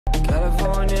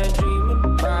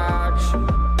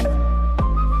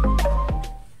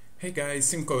Hey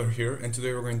guys, SimCoder here, and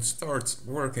today we're going to start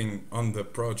working on the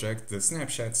project, the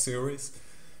Snapchat series,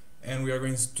 and we are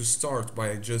going to start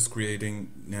by just creating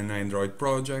an Android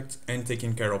project and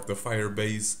taking care of the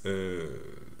Firebase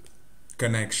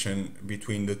connection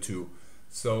between the two.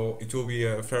 So it will be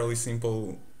a fairly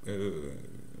simple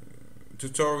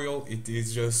tutorial. It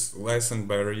is just lesson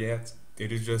better yet.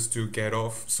 It is just to get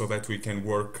off so that we can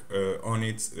work on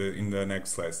it in the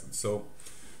next lesson. So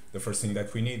the first thing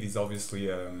that we need is obviously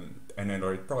an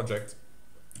Android project,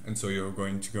 and so you're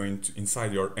going to go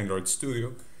inside your Android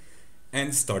Studio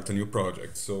and start a new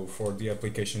project. So for the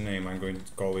application name, I'm going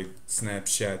to call it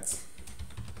Snapchat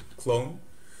Clone.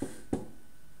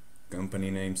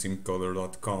 Company name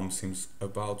SimCoder.com seems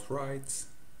about right.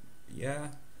 Yeah.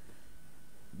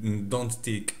 Don't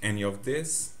tick any of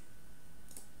this.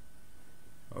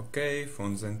 Okay,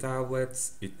 phones and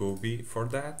tablets, it will be for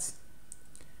that.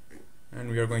 And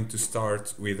we are going to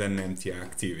start with an empty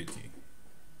activity.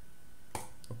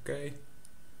 Okay,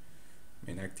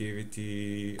 main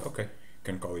activity, okay, you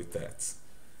can call it that.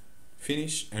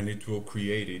 Finish, and it will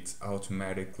create it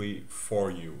automatically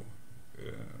for you.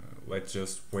 Let's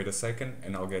just wait a second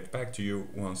and I'll get back to you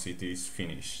once it is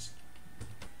finished.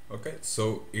 Okay,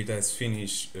 so it has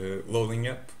finished loading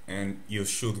up, and you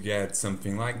should get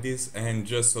something like this. And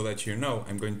just so that you know,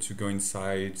 I'm going to go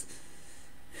inside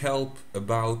help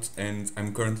about, and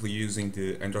I'm currently using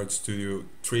the Android Studio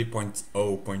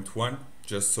 3.0.1,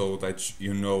 just so that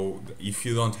you know, if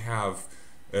you don't have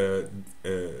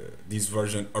this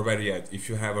version, or better yet, if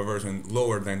you have a version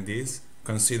lower than this,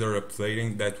 consider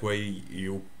updating. That way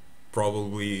you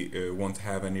probably won't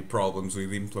have any problems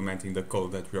with implementing the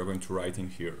code that we are going to write in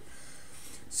here.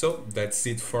 So that's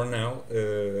it for now.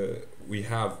 We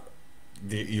have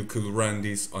you could run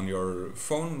this on your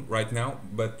phone right now,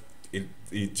 but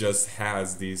it just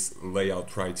has this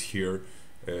layout right here.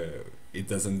 It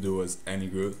doesn't do us any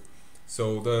good.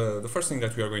 So the first thing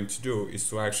that we are going to do is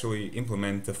to actually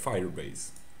implement the Firebase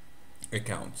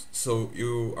account. So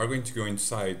you are going to go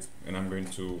inside, and I'm going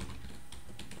to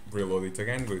reload it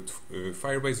again with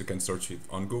Firebase. You can search it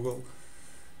on Google.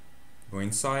 Go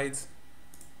inside,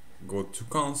 go to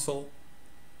console,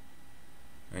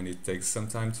 and it takes some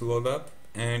time to load up.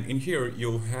 And in here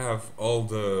you'll have all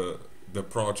the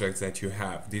projects that you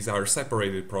have. These are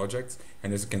separated projects,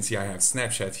 and as you can see, I have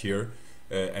Snapchat here,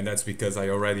 and that's because I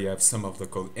already have some of the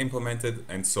code implemented,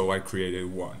 and so I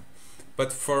created one.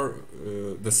 But for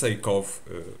the sake of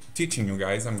teaching you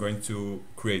guys, I'm going to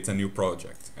create a new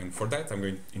project, and for that I'm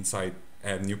going inside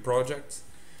add new project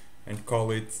and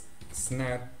call it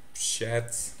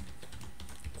Snapchat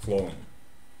Clone.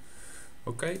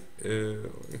 Okay,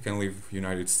 you can leave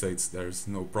United States, there's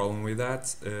no problem with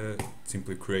that.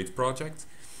 Simply create project,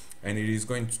 and it is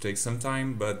going to take some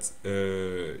time, but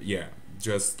yeah,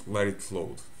 just let it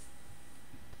load.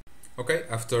 Okay,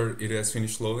 after it has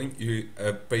finished loading,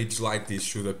 a page like this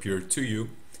should appear to you,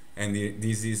 and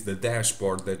this is the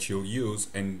dashboard that you'll use.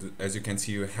 And as you can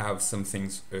see, you have some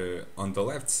things on the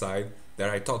left side that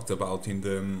I talked about in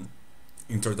the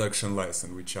introduction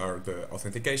lesson, which are the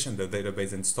authentication, the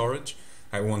database, and storage.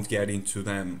 I won't get into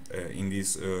them in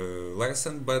this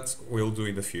lesson, but we'll do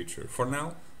in the future. For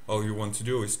now, all you want to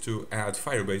do is to add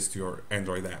Firebase to your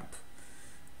Android app.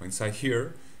 Go inside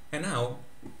here, and now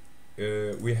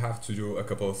we have to do a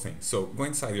couple of things. So go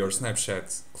inside your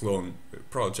Snapchat clone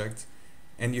project,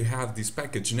 and you have this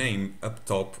package name up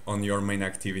top on your main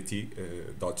activity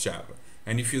 .java.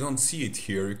 And if you don't see it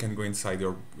here, you can go inside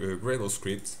your Gradle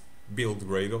script, build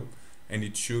Gradle, and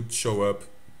it should show up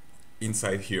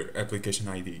inside here, application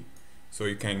ID. So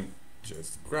you can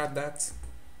just grab that,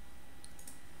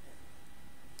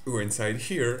 go inside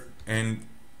here, and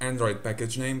Android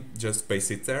package name, just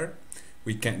paste it there.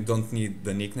 We don't need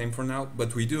the nickname for now,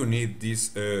 but we do need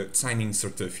this sign-in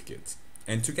certificate.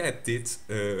 And to get it,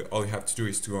 all you have to do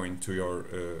is to go into your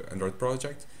Android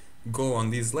project, go on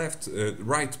this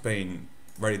right pane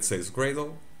where it says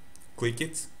Gradle, click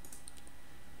it,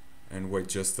 and wait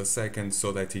just a second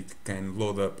so that it can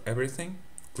load up everything.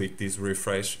 Click this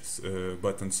refresh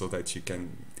button so that you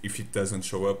can, if it doesn't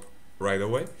show up right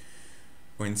away,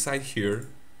 go inside here,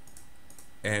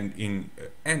 and in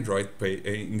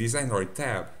in this Android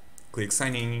tab, click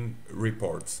sign in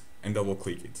reports and double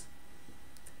click it.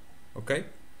 Okay,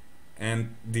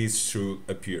 and this should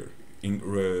appear in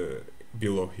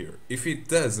below here. If it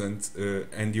doesn't,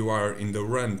 and you are in the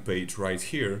run page right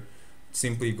here,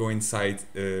 simply go inside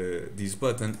this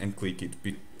button and click it.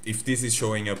 If this is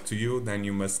showing up to you, then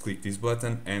you must click this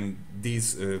button, and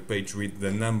this page with the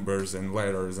numbers and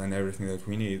letters and everything that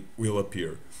we need will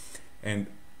appear. And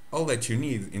all that you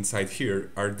need inside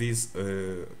here are these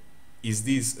is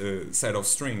this set of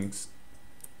string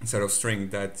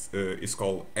that is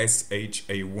called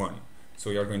SHA1. So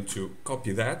you're going to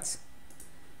copy that,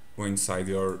 go inside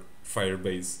your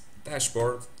Firebase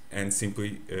dashboard and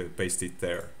simply paste it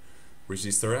there.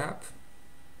 Register app.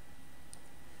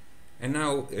 And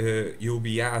now you'll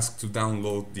be asked to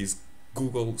download this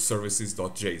Google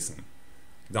services.json.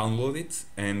 Download it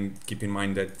and keep in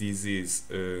mind that this is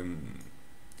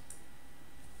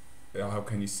how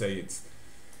can you say it?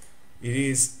 It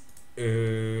is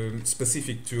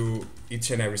specific to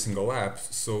each and every single app.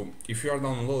 So if you are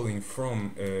downloading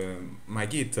from my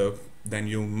GitHub, then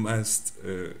you must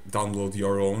download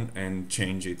your own and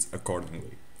change it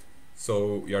accordingly.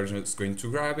 So you are just going to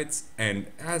grab it, and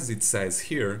as it says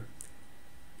here,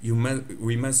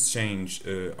 we must change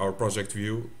our project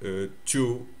view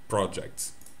to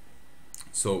projects.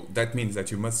 So that means that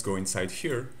you must go inside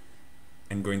here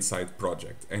and go inside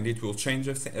project, and it will change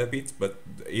a bit, but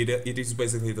it is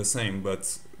basically the same,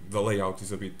 but the layout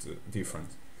is a bit different.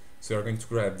 So you're going to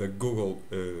grab the Google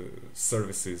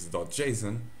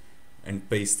services.json and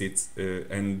paste it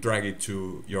and drag it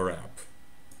to your app.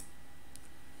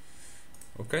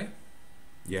 Okay,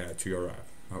 yeah, to your app.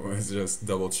 I was just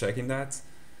double checking that.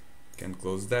 Can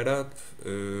close that up.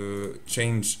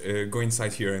 Go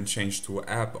inside here and change to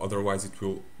app, otherwise it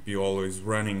will be always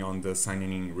running on the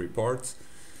signing in report.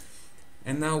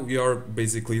 And now we are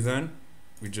basically done.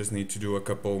 We just need to do a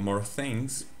couple more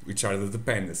things, which are the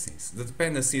dependencies. The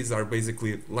dependencies are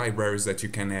basically libraries that you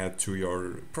can add to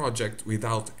your project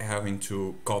without having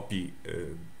to copy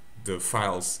the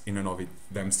files in and of it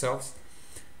themselves.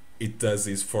 It does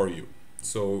this for you.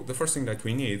 So the first thing that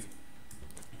we need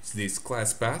is this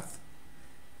class path,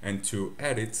 and to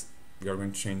add it we are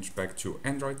going to change back to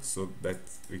Android so that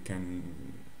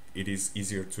it is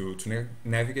easier to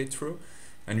navigate through.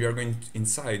 And we are going to,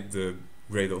 inside the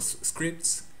Gradle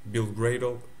scripts, build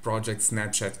Gradle project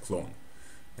Snapchat clone,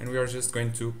 and we are just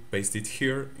going to paste it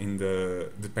here in the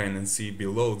dependency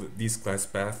below this class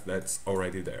path that's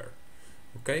already there.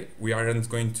 Okay, we aren't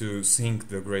going to sync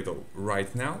the Gradle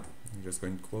right now. I'm just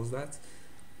going to close that.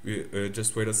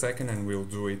 Just wait a second and we'll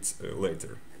do it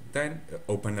later. Then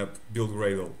open up build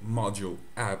Gradle module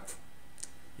app.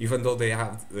 Even though they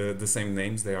have the same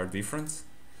names, they are different.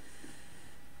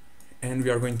 And we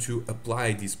are going to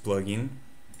apply this plugin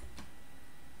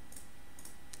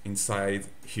inside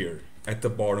here at the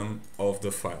bottom of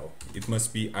the file. It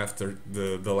must be after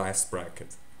the last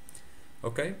bracket.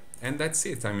 Okay, and that's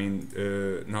it. I mean,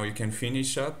 now you can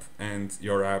finish up and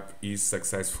your app is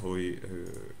successfully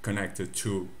connected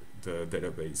to the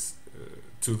database,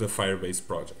 to the Firebase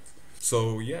project.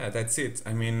 So yeah, that's it.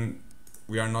 I mean,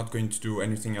 we are not going to do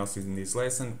anything else in this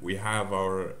lesson. We have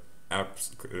our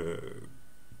apps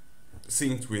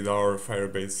synced with our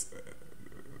Firebase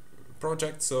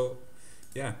project. So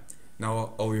yeah,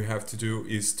 now all you have to do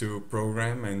is to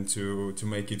program and to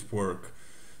make it work.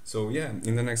 So yeah,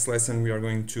 in the next lesson we are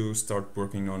going to start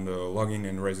working on the login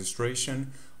and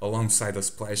registration alongside a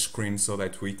splash screen so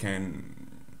that we can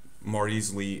more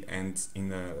easily and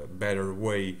in a better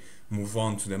way move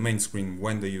on to the main screen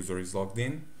when the user is logged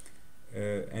in.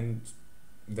 And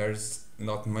there's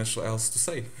not much else to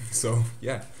say. So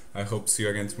yeah, I hope to see you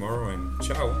again tomorrow, and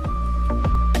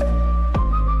ciao!